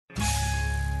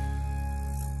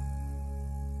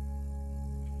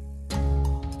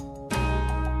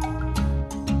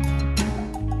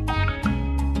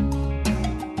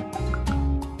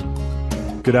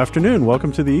Good afternoon.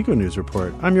 Welcome to the Eco News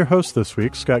Report. I'm your host this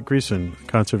week, Scott Greacen,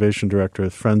 Conservation Director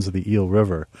with Friends of the Eel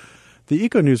River. The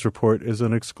Eco News Report is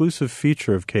an exclusive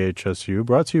feature of KHSU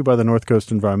brought to you by the North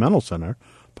Coast Environmental Center,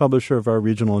 publisher of our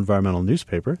regional environmental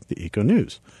newspaper, the Eco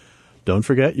News. Don't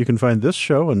forget, you can find this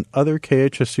show and other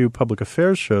KHSU public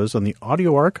affairs shows on the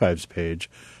audio archives page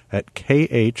at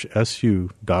khsu.org.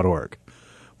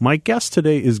 My guest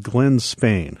today is Glen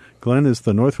Spain. Glen is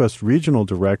the Northwest Regional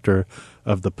Director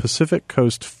of the Pacific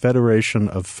Coast Federation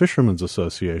of Fishermen's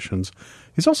Associations.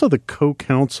 He's also the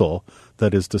co-counsel,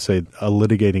 that is to say, a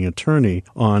litigating attorney,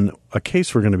 on a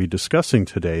case we're going to be discussing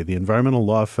today, the Environmental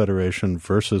Law Federation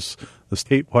versus the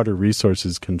State Water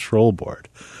Resources Control Board.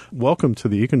 Welcome to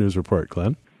the Eco News Report,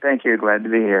 Glen. Thank you. Glad to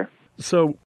be here.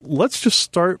 So let's just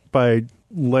start by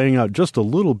laying out just a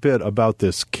little bit about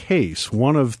this case.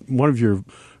 One of your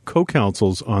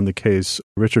co-counsels on the case,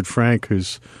 Richard Frank,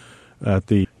 who's at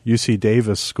the UC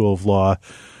Davis School of Law,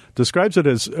 describes it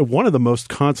as one of the most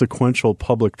consequential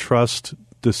public trust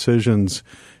decisions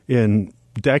in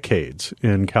decades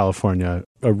in California,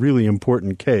 a really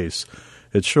important case.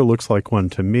 It sure looks like one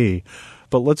to me.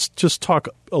 But let's just talk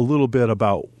a little bit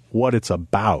about what it's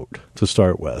about to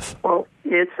start with. Well,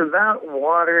 it's about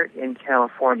water in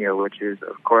California, which is,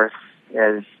 of course,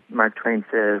 as Mark Twain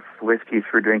says, whiskey's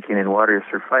for drinking and water is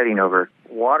for fighting over.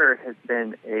 Water has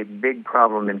been a big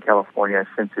problem in California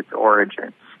since its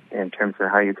origins in terms of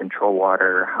how you control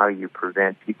water, how you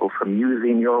prevent people from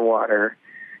using your water,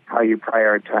 how you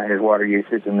prioritize water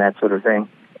usage and that sort of thing.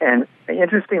 And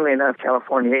interestingly enough,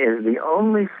 California is the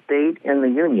only state in the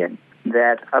union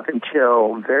that up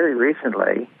until very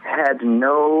recently had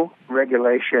no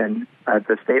regulation at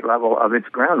the state level of its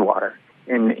groundwater.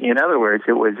 In other words,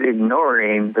 it was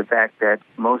ignoring the fact that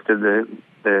most of the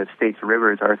state's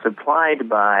rivers are supplied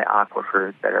by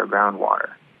aquifers that are groundwater.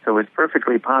 So it's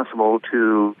perfectly possible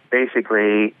to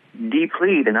basically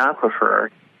deplete an aquifer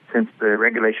since the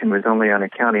regulation was only on a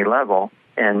county level,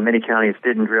 and many counties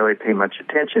didn't really pay much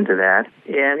attention to that.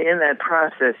 And in that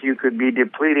process, you could be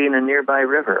depleting a nearby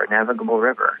river, a navigable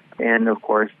river. And, of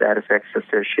course, that affects the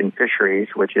fish in fisheries,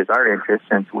 which is our interest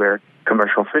since we're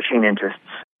commercial fishing interests.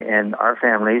 And our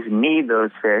families need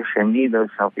those fish and need those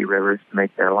healthy rivers to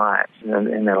make their lives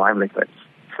and their livelihoods.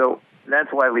 So that's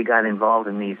why we got involved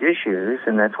in these issues,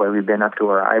 and that's why we've been up to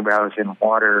our eyebrows in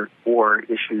water war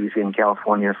issues in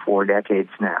California for decades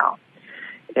now.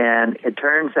 And it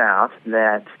turns out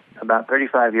that about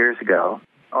 35 years ago,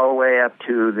 all the way up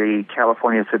to the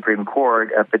California Supreme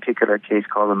Court, a particular case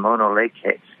called the Mono Lake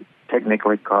case,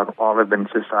 technically called Audubon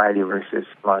Society versus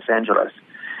Los Angeles.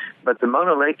 But the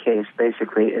Mono Lake case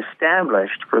basically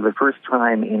established for the first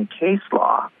time in case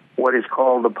law what is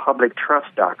called the public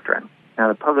trust doctrine. Now,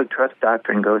 the public trust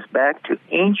doctrine goes back to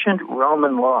ancient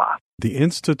Roman law. The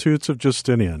Institutes of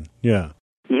Justinian, yeah.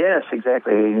 Yes,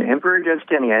 exactly. Emperor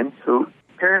Justinian, who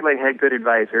apparently had good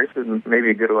advisors and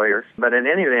maybe good lawyers, but in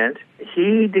any event,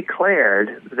 he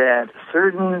declared that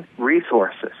certain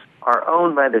resources are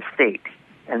owned by the state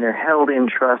and they're held in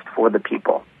trust for the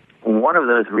people. One of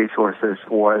those resources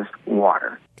was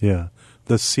water. Yeah.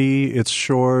 The sea, its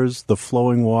shores, the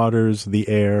flowing waters, the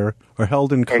air are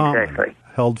held in common, exactly.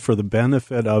 Held for the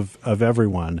benefit of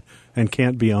everyone and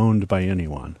can't be owned by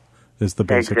anyone is the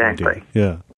basic idea.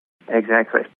 Yeah.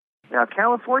 Exactly. Now,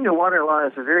 California water law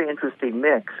is a very interesting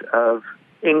mix of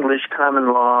English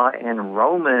common law and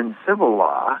Roman civil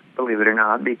law, believe it or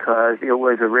not, because it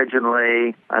was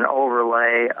originally an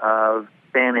overlay of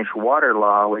Spanish water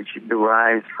law, which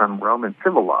derives from Roman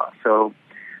civil law. So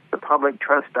the public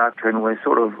trust doctrine was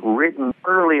sort of written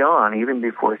early on, even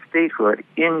before statehood,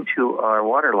 into our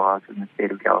water laws in the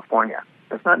state of California.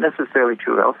 That's not necessarily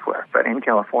true elsewhere, but in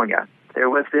California, there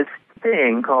was this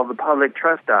thing called the public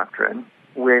trust doctrine,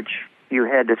 which you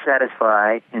had to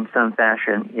satisfy in some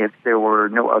fashion if there were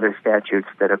no other statutes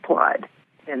that applied.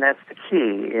 And that's the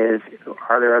key, is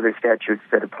are there other statutes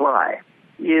that apply?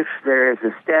 If there is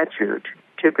a statute,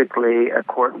 typically a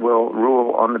court will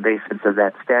rule on the basis of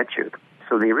that statute.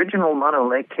 So the original Mono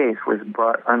Lake case was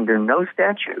brought under no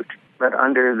statute, but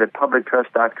under the public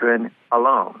trust doctrine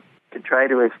alone, to try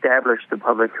to establish the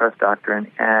public trust doctrine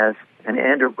as an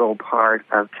integral part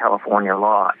of California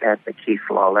law at the case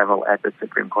law level, at the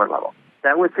Supreme Court level.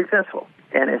 That was successful.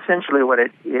 And essentially what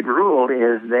it ruled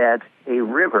is that a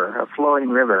river, a flowing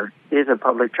river, is a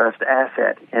public trust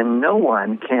asset, and no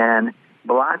one can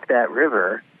block that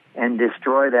river and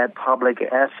destroy that public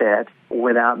asset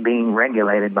without being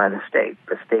regulated by the state.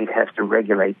 The state has to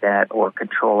regulate that or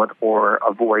control it or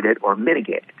avoid it or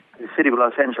mitigate it. the city of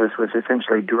Los Angeles was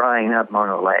essentially drying up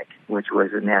Mono Lake, which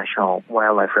was a national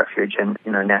wildlife refuge and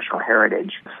national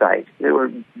heritage site. They were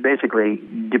basically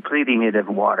depleting it of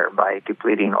water by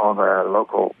depleting all the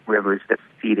local rivers that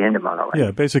feed into Mono Lake.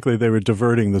 Yeah, basically they were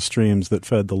diverting the streams that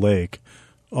fed the lake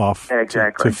off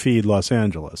to feed Los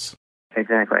Angeles.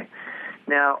 Exactly.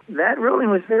 Now, that ruling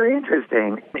was very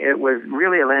interesting. It was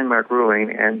really a landmark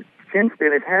ruling, and since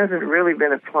then it hasn't really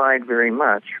been applied very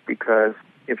much, because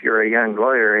if you're a young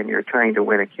lawyer and you're trying to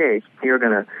win a case, you're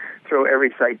going to throw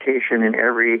every citation and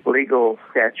every legal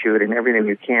statute and everything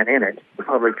you can in it. The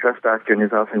public trust doctrine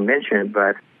is often mentioned,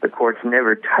 but the courts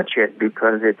never touch it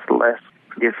because it's less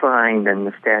defined than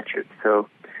the statute. So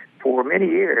for many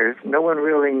years, no one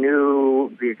really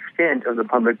knew the extent of the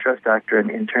public trust doctrine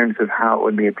in terms of how it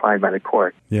would be applied by the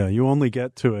court. Yeah, you only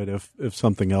get to it if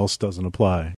something else doesn't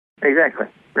apply. Exactly,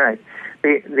 right.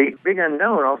 The big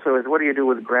unknown also is, what do you do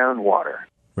with groundwater?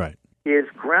 Right. Is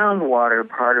groundwater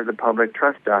part of the public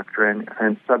trust doctrine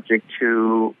and subject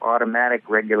to automatic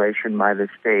regulation by the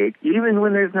state, even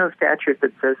when there's no statute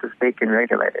that says the state can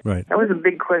regulate it? Right. That was a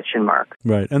big question mark.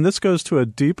 Right. And this goes to a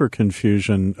deeper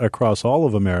confusion across all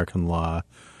of American law,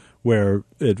 where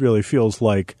it really feels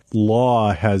like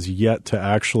law has yet to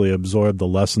actually absorb the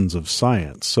lessons of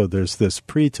science. So there's this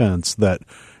pretense that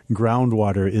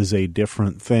groundwater is a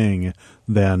different thing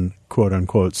than,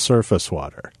 quote-unquote, surface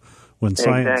water, when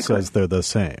science says they're the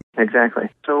same. Exactly.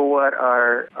 So what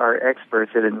our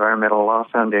experts at Environmental Law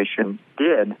Foundation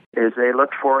did is they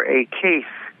looked for a case,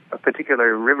 a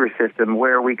particular river system,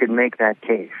 where we could make that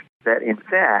case, that in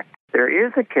fact there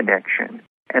is a connection.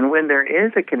 And when there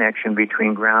is a connection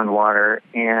between groundwater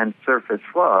and surface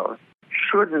flows,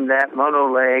 shouldn't that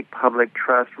Mono Lake public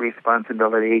trust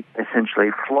responsibility essentially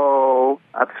flow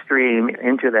upstream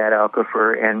into that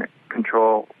aquifer and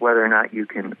control whether or not you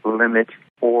can limit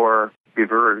or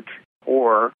divert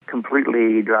or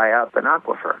completely dry up an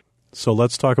aquifer? So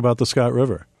let's talk about the Scott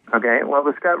River. Okay, well,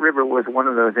 the Scott River was one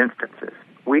of those instances.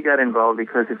 We got involved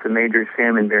because it's a major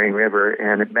salmon-bearing river,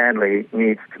 and it badly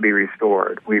needs to be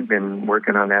restored. We've been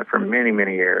working on that for many,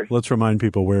 many years. Let's remind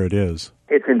people where it is.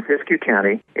 It's in Siskiyou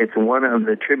County. It's one of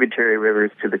the tributary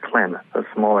rivers to the Glen, a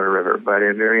smaller river, but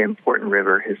a very important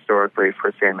river historically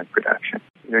for salmon production.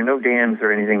 There are no dams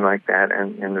or anything like that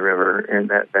in the river, in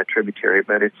that tributary,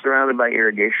 but it's surrounded by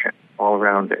irrigation all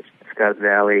around it. Scott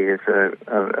Valley is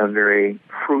a very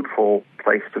fruitful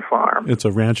place to farm. It's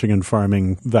a ranching and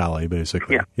farming valley,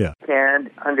 basically. Yeah. And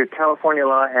under California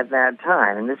law at that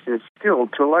time, and this is still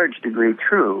to a large degree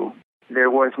true, there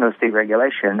was no state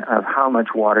regulation of how much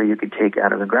water you could take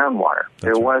out of the groundwater.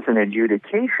 There was an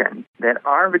adjudication that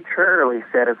arbitrarily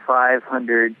set a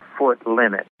 500-foot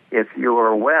limit. If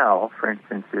your well, for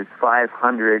instance, is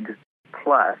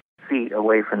 500-plus feet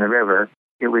away from the river,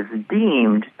 it was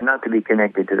deemed not to be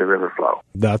connected to the river flow.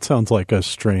 That sounds like a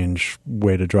strange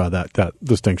way to draw that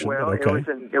distinction. Well, okay.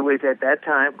 It was at that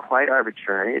time quite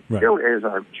arbitrary. It still is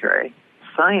arbitrary.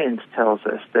 Science tells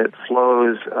us that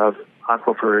flows of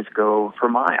aquifers go for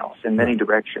miles in many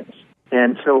directions.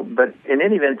 And so, but in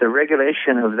any event, the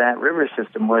regulation of that river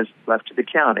system was left to the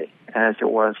county, as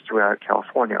it was throughout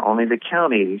California. Only the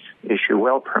counties issue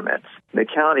well permits. The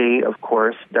county, of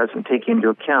course, doesn't take into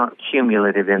account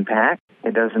cumulative impact.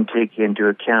 It doesn't take into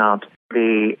account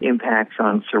the impacts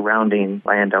on surrounding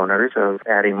landowners of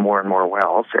adding more and more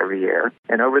wells every year.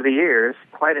 And over the years,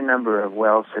 quite a number of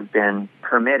wells have been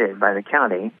permitted by the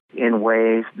county in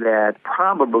ways that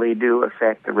probably do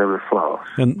affect the river flow.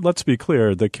 And let's be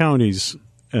clear, the counties,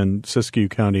 and Siskiyou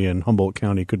County and Humboldt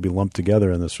County could be lumped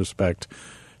together in this respect,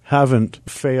 haven't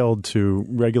failed to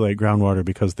regulate groundwater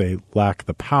because they lack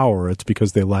the power. It's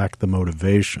because they lack the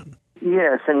motivation.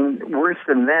 Yes, and worse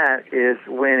than that is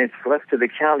when it's left to the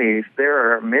counties,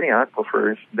 there are many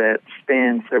aquifers that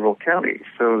span several counties.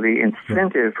 So the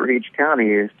incentive for each county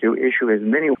is to issue as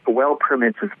many well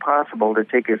permits as possible to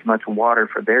take as much water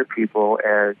for their people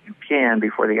as you can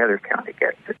before the other county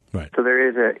gets it. Right. So there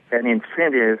is an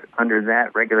incentive under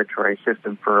that regulatory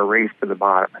system for a race to the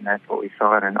bottom, and that's what we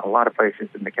saw in a lot of places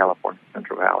in the California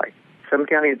Central Valley. Some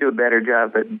counties do a better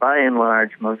job, but by and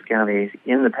large, most counties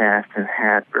in the past have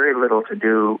had very little to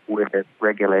do with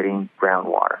regulating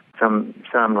groundwater. Some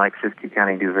like Siskiyou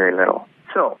County, do very little.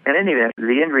 So, in any event,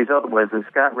 the end result was the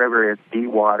Scott River is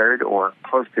dewatered or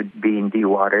close to being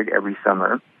dewatered every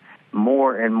summer.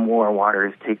 More and more water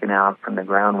is taken out from the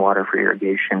groundwater for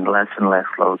irrigation, less and less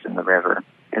flows in the river.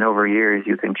 And over years,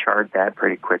 you can chart that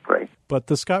pretty quickly. But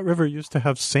the Scott River used to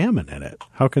have salmon in it.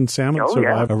 How can salmon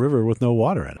survive a river with no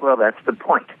water in it? Well, that's the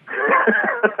point.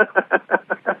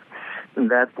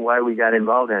 that's why we got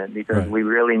involved in it, because we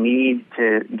really need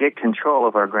to get control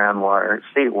of our groundwater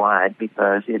statewide,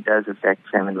 because it does affect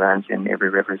salmon runs in every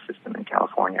river system in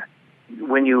California.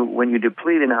 When you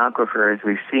deplete an aquifer, as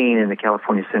we've seen in the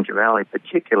California Central Valley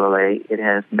particularly, it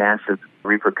has massive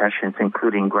repercussions,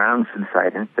 including ground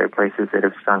subsidence. There are places that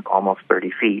have sunk almost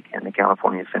 30 feet in the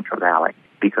California Central Valley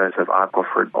because of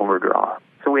aquifer overdraw.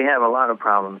 So we have a lot of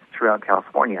problems throughout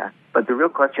California. But the real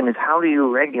question is, how do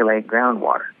you regulate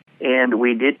groundwater? And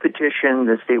we did petition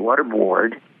the State Water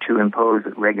Board to impose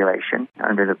regulation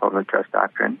under the public trust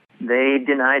doctrine. They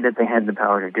denied that they had the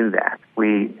power to do that.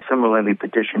 We similarly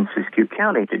petitioned Siskiyou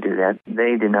County to do that.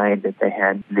 They denied that they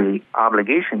had the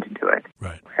obligation to do it,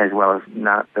 as well as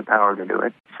not the power to do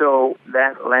it. So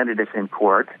that landed us in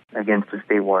court against the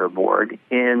State Water Board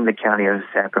in the county of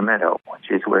Sacramento, which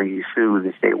is where you sue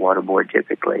the State Water Board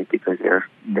typically, because they're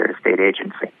a state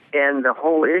agency. And the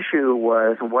whole issue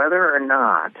was whether or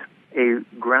not a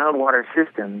groundwater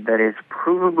system that is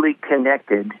provably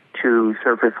connected to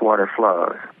surface water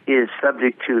flows is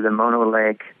subject to the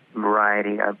monolake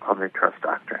variety of public trust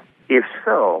doctrine. If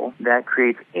so, that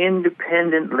creates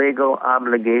independent legal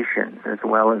obligations as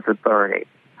well as authority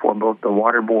for both the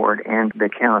water board and the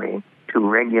county to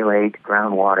regulate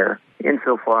groundwater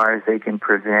insofar as they can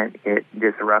prevent it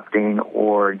disrupting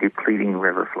or depleting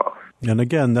river flows. And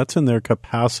again, that's in their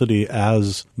capacity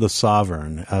as the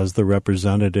sovereign, as the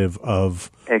representative of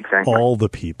all the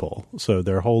people. So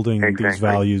they're holding these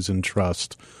values in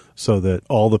trust so that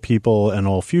all the people and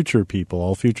all future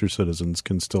citizens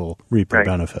can still reap the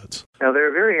benefits. Now, there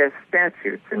are various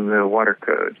statutes in the Water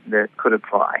Code that could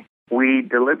apply. We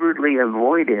deliberately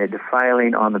avoided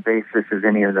filing on the basis of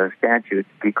any of those statutes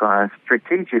because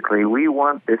strategically we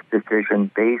want this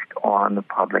decision based on the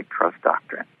public trust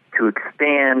doctrine, to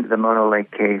expand the Mono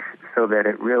Lake case so that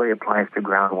it really applies to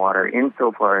groundwater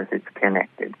insofar as it's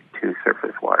connected to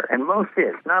surface water. And most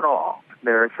is, not all.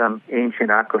 There are some ancient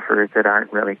aquifers that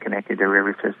aren't really connected to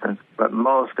river systems, but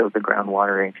most of the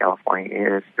groundwater in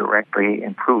California is directly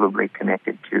and provably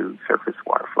connected to surface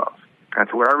water flows.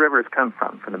 That's where our rivers come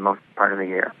from for the most part of the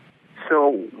year.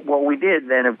 So what we did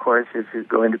then, of course, is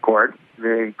go into court.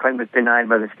 The claim was denied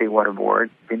by the State Water Board,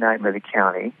 denied by the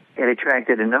county. It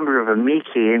attracted a number of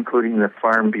amici, including the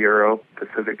Farm Bureau,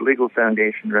 Pacific Legal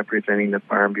Foundation representing the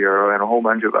Farm Bureau, and a whole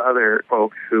bunch of other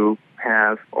folks who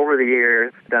have, over the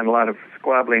years, done a lot of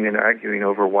squabbling and arguing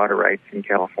over water rights in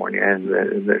California and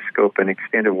the scope and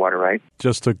extent of water rights.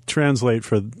 Just to translate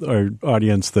for our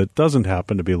audience that doesn't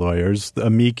happen to be lawyers,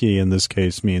 amici in this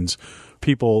case means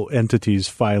entities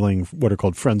filing what are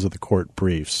called Friends of the Court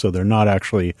briefs. So they're not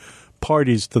actually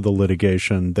parties to the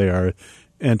litigation. They are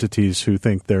entities who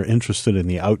think they're interested in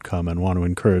the outcome and want to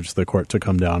encourage the court to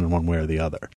come down in one way or the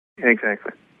other.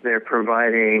 Exactly. They're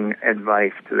providing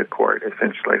advice to the court,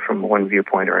 essentially, from one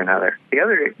viewpoint or another. The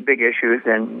other big issues,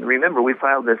 and remember, we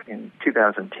filed this in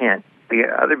 2010. The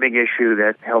other big issue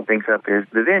that held things up is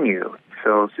the venue.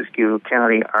 So Siskiyou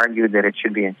County argued that it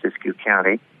should be in Siskiyou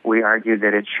County. We argued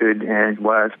that it should and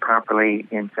was properly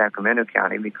in Sacramento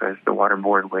County because the water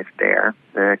board was there.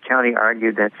 The county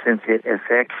argued that since it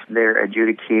affects their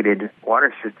adjudicated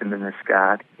water system in the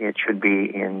Scott, it should be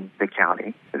in the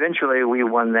county. Eventually, we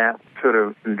won that sort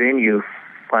of venue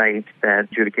fight, that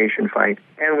adjudication fight,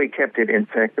 and we kept it in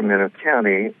Sacramento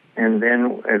County, and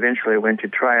then eventually went to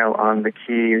trial on the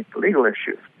key legal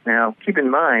issues. Now, keep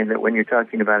in mind that when you're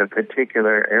talking about a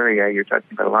particular area, you're talking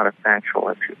about a lot of factual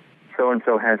issues.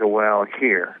 So-and-so has a well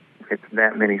here. It's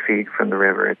that many feet from the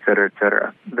river, et cetera, et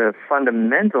cetera. The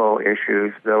fundamental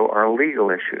issues, though, are legal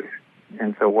issues.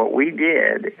 And so what we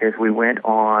did is we went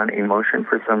on a motion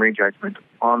for summary judgment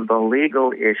on the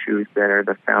legal issues that are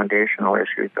the foundational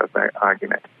issues of the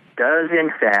argument. Does, in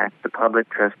fact, the public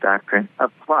trust doctrine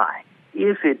apply?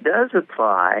 If it does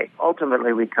apply,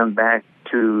 ultimately we come back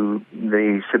to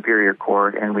the Superior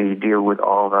Court and we deal with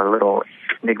all the little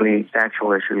niggly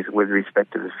factual issues with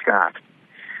respect to the Scott.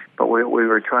 But what we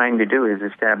were trying to do is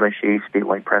establish a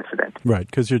statewide precedent. Right,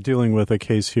 because you're dealing with a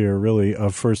case here really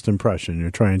of first impression.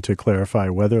 You're trying to clarify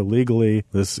whether legally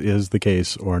this is the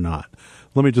case or not.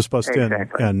 Let me just bust in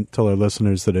and tell our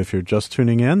listeners that if you're just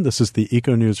tuning in, this is the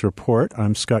Eco News Report.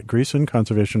 I'm Scott Greacen,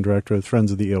 Conservation Director with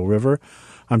Friends of the Eel River.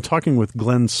 I'm talking with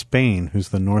Glen Spain, who's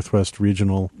the Northwest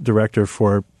Regional Director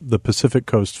for the Pacific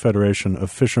Coast Federation of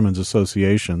Fishermen's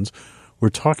Associations. We're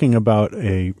talking about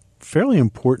a fairly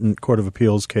important Court of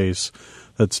Appeals case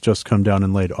that's just come down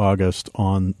in late August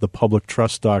on the public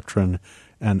trust doctrine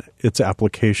and its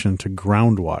application to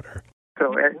groundwater.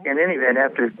 So in any event,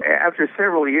 after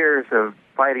several years of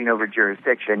fighting over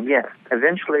jurisdiction, yes,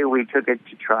 eventually we took it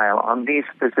to trial on these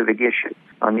specific issues,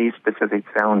 on these specific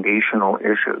foundational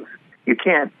issues. You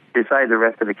can't decide the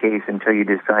rest of the case until you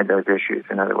decide those issues,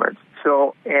 in other words.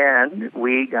 So, and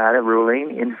we got a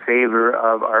ruling in favor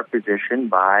of our position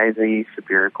by the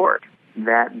Superior Court.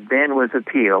 That then was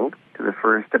appealed to the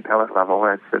first appellate level.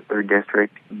 That's the 3rd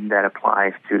District. That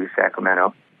applies to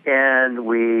Sacramento. And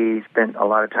we spent a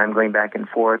lot of time going back and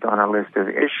forth on a list of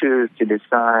issues to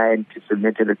decide, to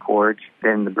submit to the court,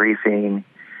 then the briefing.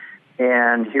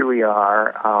 And here we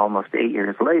are, almost 8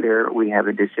 years later, we have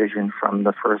a decision from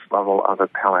the first level of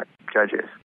appellate judges.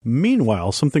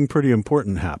 Meanwhile, something pretty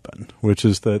important happened, which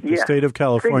is that the state of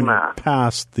California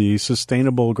passed the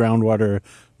Sustainable Groundwater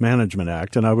Management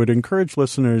Act, and I would encourage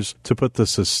listeners to put the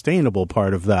sustainable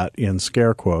part of that in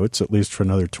scare quotes, at least for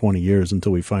another 20 years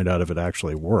until we find out if it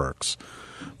actually works.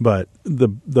 But the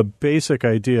basic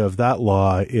idea of that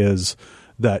law is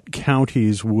that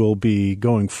counties will be,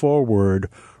 going forward,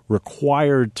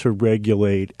 required to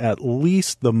regulate at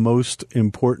least the most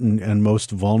important and most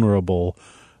vulnerable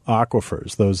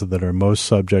aquifers, those that are most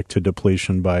subject to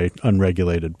depletion by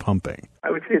unregulated pumping.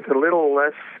 I would say it's a little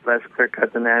less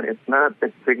clear-cut than that. It's not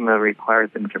that SGMA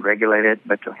requires them to regulate it,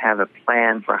 but to have a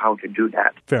plan for how to do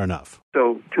that. Fair enough.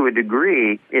 So to a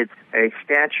degree, it's a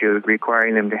statute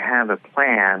requiring them to have a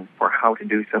plan for how to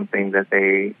do something that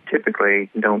they typically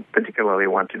don't particularly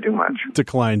want to do much.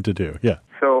 Decline to do, yeah.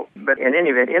 So, but in any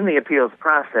event, in the appeals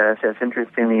process, as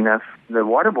interestingly enough, the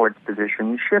Water Board's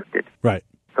position shifted. Right.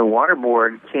 The Water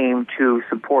Board came to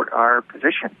support our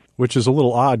position. Which is a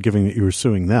little odd, given that you were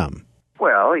suing them.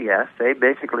 Well, yes, they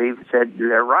basically said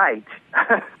they're right,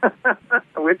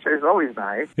 which is always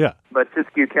nice. Yeah. But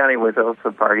Siskiyou County was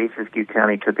also party. Siskiyou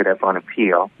County took it up on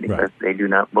appeal because they do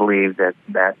not believe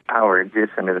that power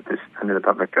exists under the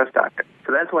public trust doctrine.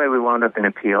 So that's why we wound up in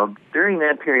appeal. During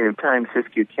that period of time,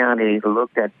 Siskiyou County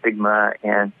looked at SGMA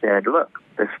and said, look,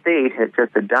 the state has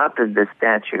just adopted this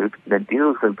statute that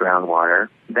deals with groundwater.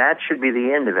 That should be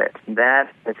the end of it.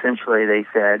 That, essentially, they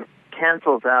said,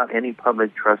 cancels out any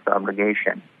public trust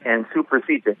obligation and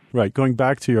supersedes it. Right. Going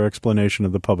back to your explanation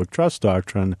of the public trust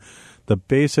doctrine, the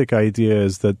basic idea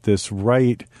is that this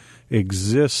right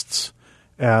exists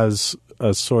as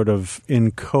a sort of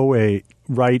inchoate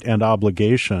right and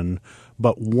obligation,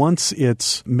 but once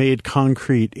it's made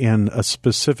concrete in a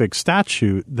specific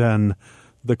statute, then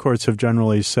the courts have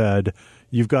generally said,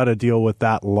 you've got to deal with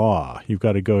that law. You've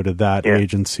got to go to that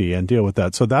agency and deal with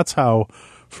that. So that's how,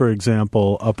 for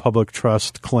example, a public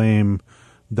trust claim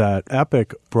that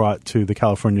EPIC brought to the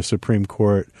California Supreme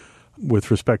Court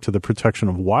with respect to the protection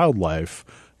of wildlife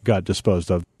got disposed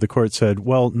of. The court said,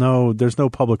 well, no, there's no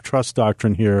public trust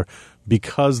doctrine here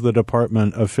because the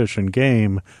Department of Fish and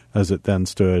Game, as it then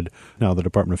stood, now the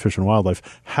Department of Fish and Wildlife,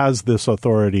 has this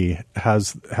authority,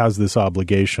 has this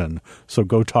obligation. So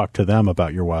go talk to them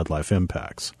about your wildlife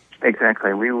impacts.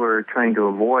 Exactly. We were trying to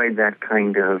avoid that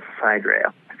kind of side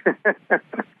rail.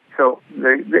 So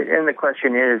the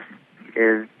question is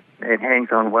it hangs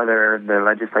on whether the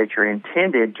legislature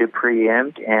intended to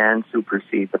preempt and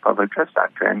supersede the public trust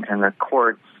doctrine, and the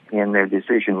courts in their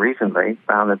decision recently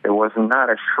found that there was not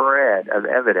a shred of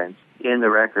evidence in the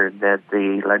record that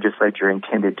the legislature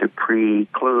intended to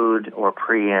preclude or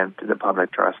preempt the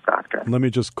public trust doctrine. Let me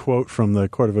just quote from the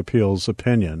Court of Appeals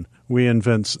opinion. We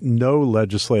evince no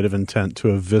legislative intent to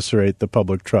eviscerate the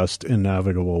public trust in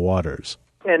navigable waters.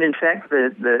 And in fact,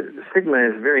 the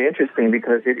SGMA is very interesting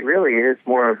because it really is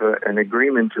more of an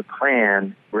agreement to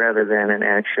plan rather than an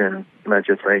action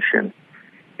legislation.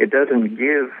 It doesn't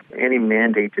give any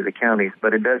mandate to the counties,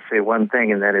 but it does say one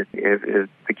thing, and that is if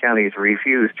the counties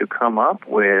refuse to come up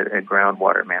with a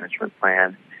groundwater management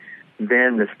plan,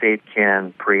 then the state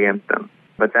can preempt them.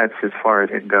 But that's as far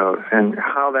as it goes. And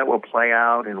how that will play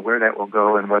out and where that will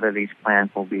go and whether these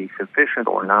plans will be sufficient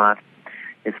or not,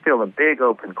 it's still a big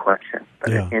open question.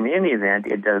 But in any event,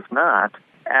 it does not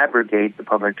abrogate the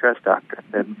public trust doctrine.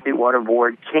 The State Water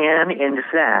Board can, in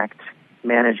fact,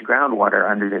 manage groundwater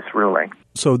under this ruling.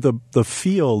 So the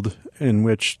field in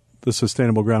which the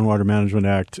Sustainable Groundwater Management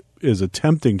Act is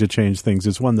attempting to change things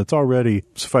is one that's already,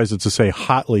 suffice it to say,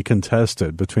 hotly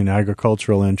contested between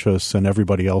agricultural interests and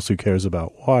everybody else who cares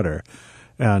about water.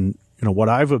 And what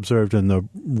I've observed in the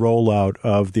rollout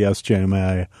of the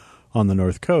SGMA on the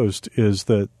North Coast is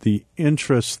that the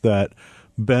interests that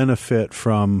benefit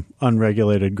from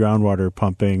unregulated groundwater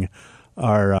pumping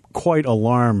are quite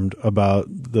alarmed about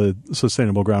the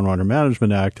Sustainable Groundwater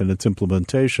Management Act and its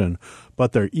implementation,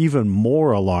 but they're even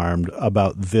more alarmed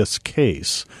about this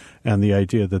case and the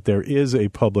idea that there is a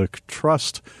public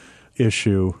trust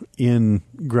issue in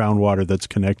groundwater that's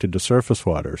connected to surface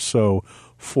water. So,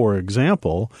 for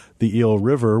example, the Eel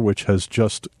River, which has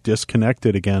just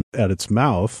disconnected again at its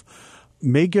mouth,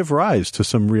 may give rise to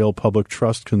some real public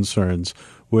trust concerns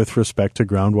with respect to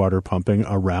groundwater pumping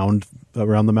around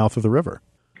the mouth of the river.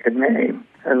 It may.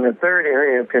 And the third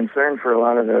area of concern for a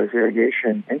lot of those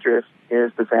irrigation interests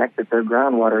is the fact that their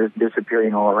groundwater is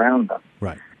disappearing all around them.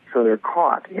 Right. So they're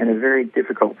caught in a very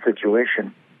difficult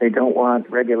situation. They don't want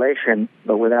regulation,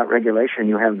 but without regulation,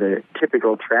 you have the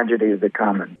typical tragedy of the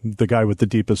common. The guy with the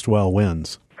deepest well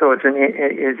wins. So it's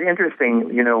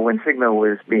interesting, when SGMA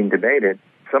was being debated,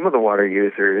 some of the water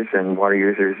users and water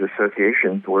users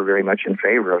associations were very much in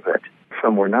favor of it.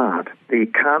 Some were not. The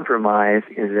compromise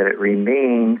is that it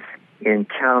remains in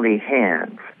county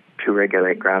hands to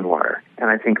regulate groundwater. And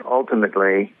I think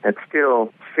ultimately that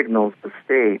still signals the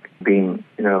state being,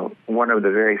 one of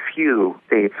the very few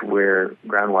states where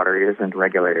groundwater isn't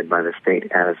regulated by the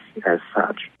state as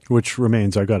such. Which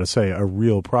remains, I got to say, a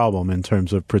real problem in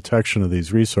terms of protection of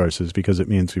these resources, because it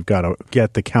means we've got to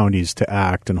get the counties to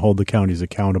act and hold the counties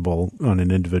accountable on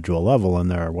an individual level. And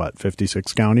there are,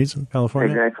 56 counties in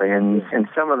California? Exactly. And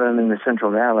some of them in the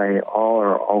Central Valley all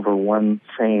are over one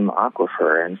same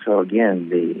aquifer. And so, again,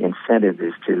 the incentive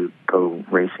is to go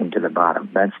racing to the bottom.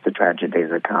 That's the tragedy of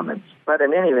the commons. But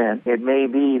in any event, it may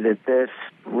be that this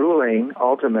ruling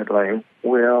ultimately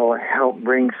will help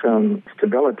bring some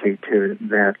stability to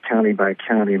that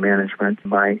county-by-county management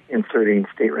by inserting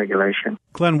state regulation.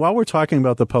 Glenn, while we're talking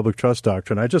about the public trust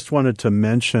doctrine, I just wanted to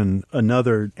mention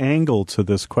another angle to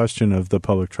this question of the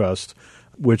public trust,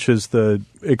 which is the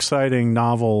exciting,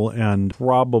 novel, and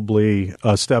probably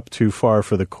a step too far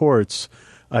for the courts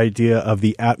idea of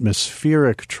the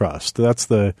atmospheric trust. That's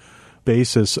the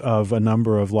basis of a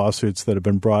number of lawsuits that have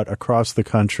been brought across the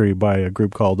country by a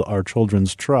group called Our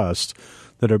Children's Trust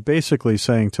that are basically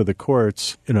saying to the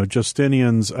courts,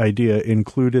 Justinian's idea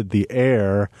included the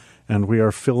air, and we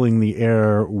are filling the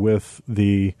air with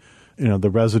the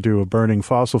residue of burning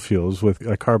fossil fuels with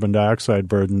a carbon dioxide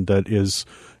burden that is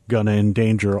going to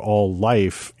endanger all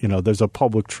life. There's a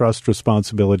public trust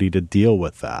responsibility to deal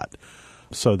with that.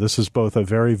 So this is both a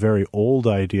very, very old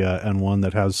idea and one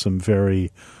that has some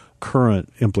very current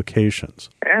implications.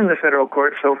 And the federal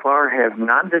courts so far have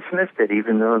not dismissed it,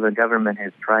 even though the government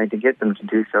has tried to get them to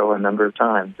do so a number of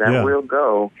times. That will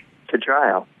go to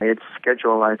trial. It's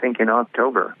scheduled, I think, in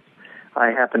October. I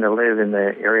happen to live in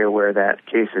the area where that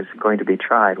case is going to be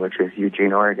tried, which is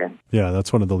Eugene, Oregon. Yeah,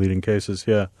 that's one of the leading cases,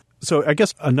 yeah. So I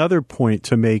guess another point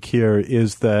to make here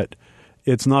is that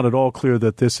it's not at all clear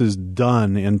that this is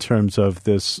done in terms of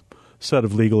this set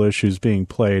of legal issues being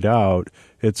played out.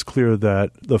 It's clear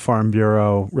that the Farm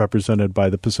Bureau, represented by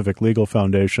the Pacific Legal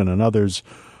Foundation and others,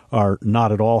 are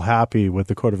not at all happy with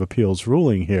the Court of Appeals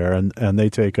ruling here, and they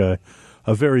take a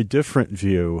very different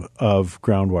view of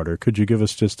groundwater. Could you give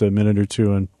us just a minute or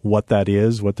two on what that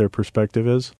is, what their perspective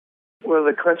is? Well,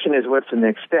 the question is, what's the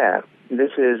next step?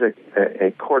 This is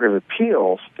a Court of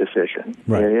Appeals decision.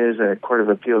 Right. It is a Court of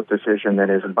Appeals decision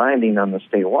that is binding on the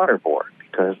State Water Board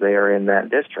because they are in that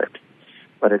district.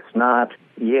 But it's not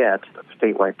yet a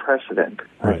statewide precedent.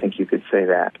 Right. I think you could say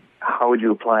that. How would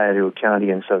you apply it to a county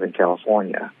in Southern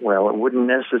California? Well, it wouldn't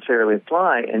necessarily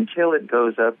apply until it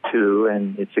goes up to,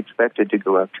 and it's expected to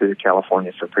go up to, the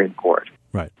California Supreme Court.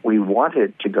 Right. We want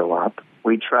it to go up.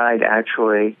 We tried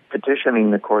actually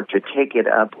petitioning the court to take it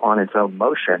up on its own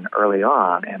motion early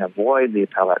on and avoid the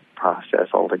appellate process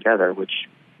altogether, which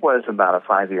was about a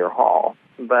 5-year haul.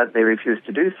 But they refused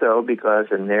to do so because,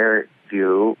 in their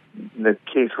view, the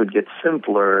case would get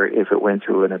simpler if it went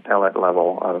through an appellate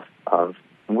level of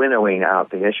winnowing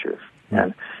out the issues.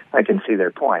 And I can see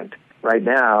their point. Right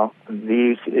now,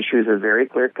 these issues are very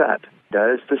clear-cut.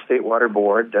 Does the State Water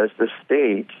Board, does the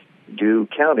state, do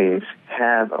counties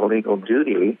have a legal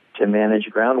duty to manage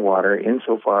groundwater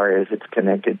insofar as it's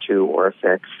connected to or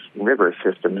affects river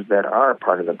systems that are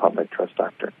part of the public trust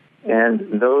doctrine?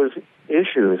 And those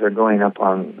issues are going up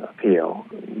on appeal.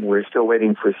 We're still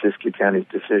waiting for Siskiyou County's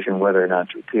decision whether or not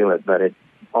to appeal it, but it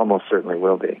almost certainly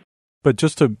will be. But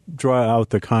just to draw out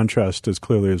the contrast as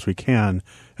clearly as we can,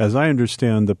 as I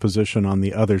understand the position on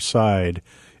the other side,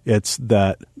 it's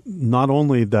that not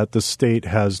only that the state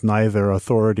has neither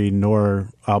authority nor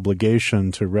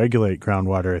obligation to regulate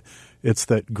groundwater, it's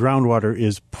that groundwater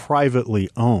is privately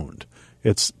owned.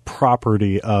 It's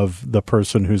property of the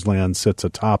person whose land sits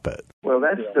atop it. Well,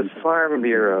 that's the Farm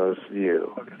Bureau's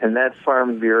view, and that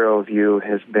Farm Bureau view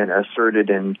has been asserted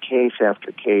in case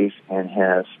after case and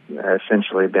has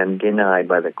essentially been denied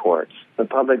by the courts. The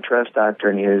public trust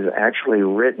doctrine is actually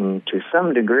written to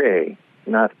some degree,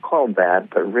 not called that,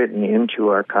 but written into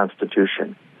our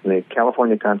Constitution. The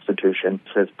California Constitution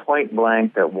says point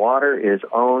blank that water is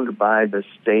owned by the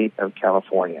state of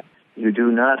California. You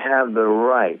do not have the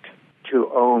right to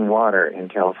own water in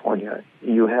California.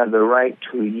 You have the right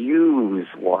to use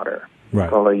water. Right.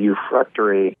 Called a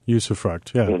usufructory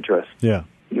interest. Yeah.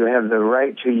 You have the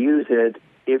right to use it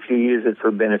if you use it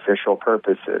for beneficial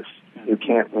purposes. You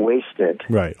can't waste it.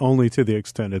 Right. Only to the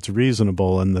extent it's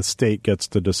reasonable, and the state gets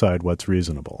to decide what's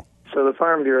reasonable. So the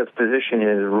Farm Bureau's position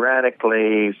is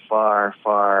radically far,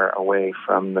 far away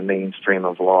from the mainstream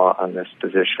of law on this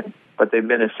position. But they've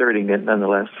been asserting it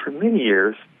nonetheless for many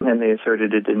years, and they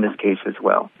asserted it in this case as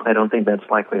well. I don't think that's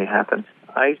likely to happen.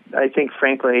 I think,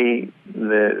 frankly,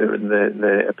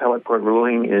 the appellate court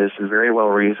ruling is very well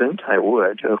reasoned. I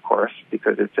would, of course,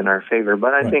 because it's in our favor.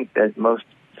 But I think that most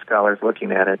scholars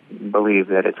looking at it believe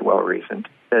that it's well reasoned,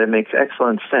 that it makes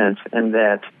excellent sense, and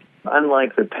that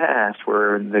unlike the past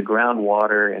where the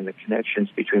groundwater and the connections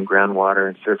between groundwater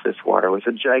and surface water was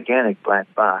a gigantic black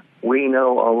box, we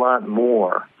know a lot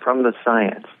more from the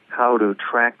science how to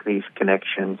track these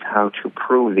connections, how to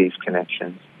prove these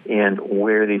connections, and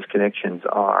where these connections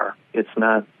are. It's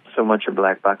not so much a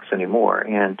black box anymore.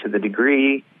 And to the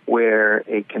degree where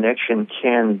a connection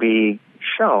can be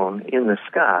shown in the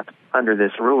SCOT under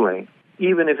this ruling,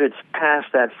 even if it's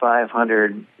past that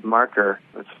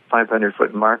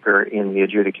 500-foot marker in the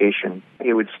adjudication,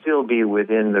 it would still be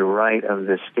within the right of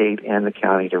the state and the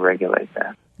county to regulate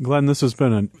that. Glenn, this has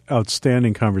been an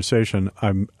outstanding conversation.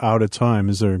 I'm out of time.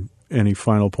 Is there any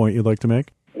final point you'd like to make?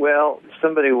 Well,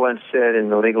 somebody once said in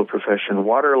the legal profession,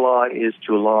 water law is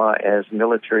to law as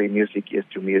military music is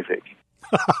to music.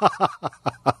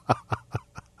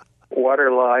 Water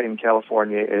law in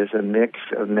California is a mix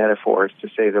of metaphors, to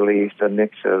say the least, a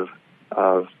mix of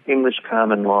English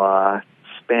common law,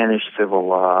 Spanish civil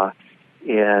law,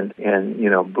 and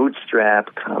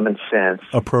bootstrap common sense.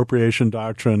 Appropriation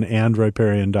doctrine and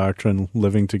riparian doctrine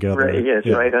living together. Right, yes,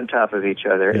 yeah. Right on top of each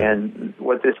other. Yeah. And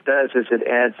what this does is it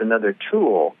adds another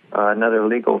tool, another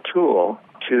legal tool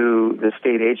to the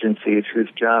state agencies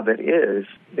whose job it is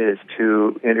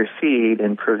to intercede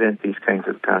and prevent these kinds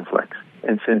of conflicts.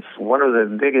 And since one of the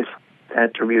biggest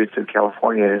attributes of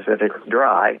California is that it's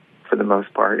dry for the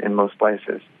most part in most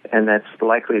places, and that's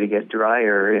likely to get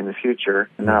drier in the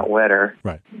future, not wetter,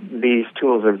 right. These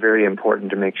tools are very important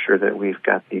to make sure that we've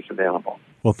got these available.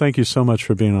 Well, thank you so much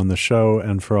for being on the show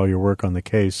and for all your work on the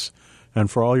case and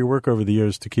for all your work over the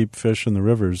years to keep fish in the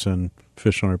rivers and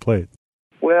fish on our plate.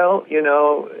 Well,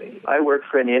 I work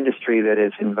for an industry that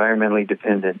is environmentally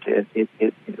dependent.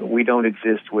 We don't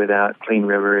exist without clean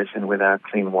rivers and without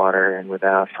clean water and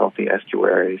without healthy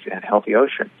estuaries and healthy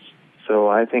oceans. So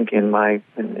I think in my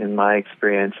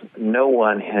experience, no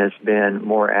one has been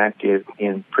more active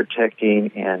in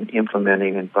protecting and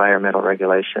implementing environmental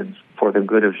regulations for the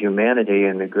good of humanity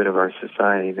and the good of our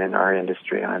society than our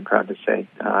industry. I'm proud to say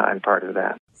I'm part of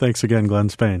that. Thanks again, Glen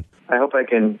Spain. I hope I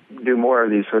can do more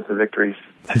of these sorts of victories.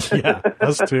 Yeah,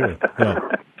 us too. Yeah.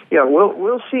 Yeah,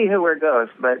 we'll see where it goes,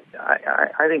 but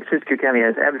I think Siskiyou County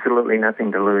has absolutely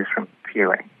nothing to lose from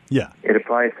appealing. Yeah, it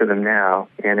applies to them now,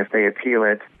 and if they appeal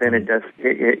it, then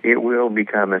it will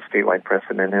become a statewide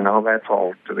precedent, and that's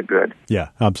all to the good. Yeah,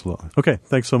 absolutely. Okay,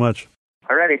 thanks so much.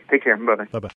 All righty, take care. Bye-bye.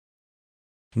 Bye-bye.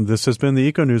 This has been the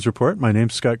Eco News Report. My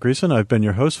name's Scott Greacen. I've been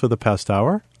your host for the past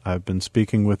hour. I've been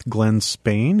speaking with Glen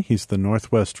Spain. He's the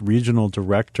Northwest Regional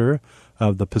Director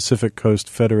of the Pacific Coast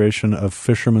Federation of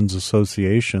Fishermen's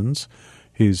Associations.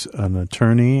 He's an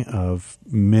attorney of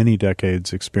many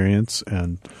decades' experience,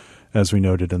 and as we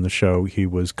noted in the show, he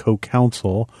was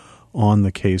co-counsel on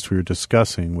the case we were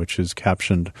discussing, which is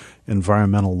captioned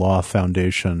Environmental Law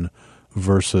Foundation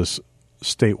versus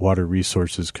State Water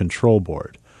Resources Control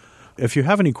Board. If you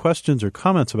have any questions or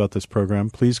comments about this program,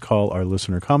 please call our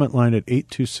listener comment line at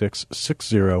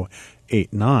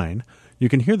 826-6089. You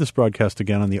can hear this broadcast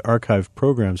again on the archive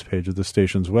programs page of the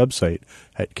station's website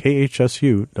at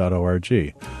khsu.org.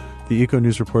 The Eco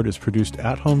News Report is produced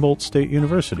at Humboldt State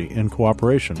University in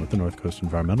cooperation with the North Coast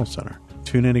Environmental Center.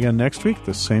 Tune in again next week,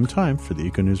 the same time, for the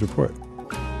Eco News Report.